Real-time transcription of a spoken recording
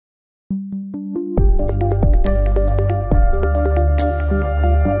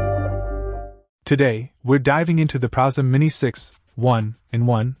Today, we're diving into the PROZOR Mini 6,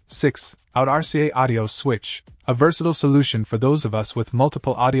 1-in-1, 6-out RCA Audio Switch, a versatile solution for those of us with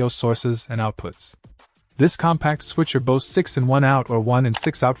multiple audio sources and outputs. This compact switcher boasts 6-in-1 out or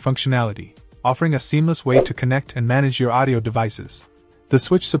 1-in-6 out functionality, offering a seamless way to connect and manage your audio devices. The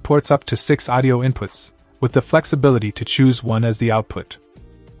switch supports up to 6 audio inputs, with the flexibility to choose one as the output.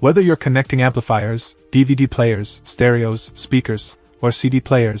 Whether you're connecting amplifiers, DVD players, stereos, speakers, or CD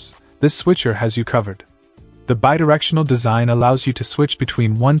players, this switcher has you covered. The bidirectional design allows you to switch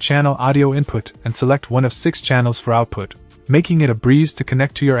between one-channel audio input and select one of 6 channels for output, making it a breeze to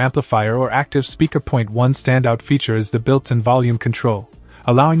connect to your amplifier or active speaker. One standout feature is the built-in volume control,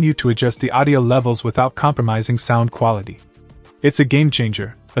 allowing you to adjust the audio levels without compromising sound quality. It's a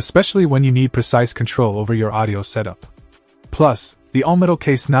game-changer, especially when you need precise control over your audio setup. Plus, the all-metal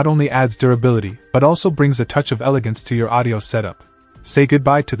case not only adds durability but also brings a touch of elegance to your audio setup. Say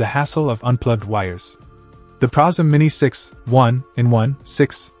goodbye to the hassle of unplugged wires. The PROZOR Mini 6, 1-in-1,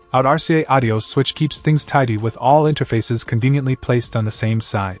 6-out RCA Audio Switch keeps things tidy with all interfaces conveniently placed on the same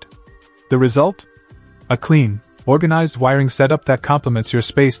side. The result? A clean, organized wiring setup that complements your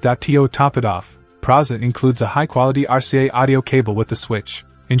space. To top it off, PROZOR includes a high-quality RCA audio cable with the switch,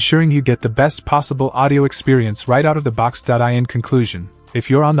 ensuring you get the best possible audio experience right out of the box. In conclusion, if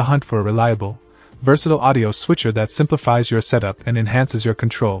you're on the hunt for a reliable, versatile audio switcher that simplifies your setup and enhances your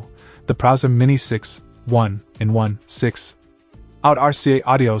control, the PROZOR Mini 6, 1-in-1, 6-out RCA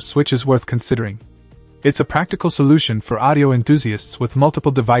Audio Switch is worth considering. It's a practical solution for audio enthusiasts with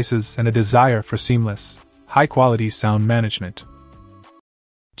multiple devices and a desire for seamless, high-quality sound management.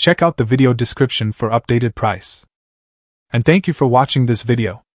 Check out the video description for updated price. And thank you for watching this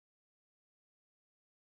video.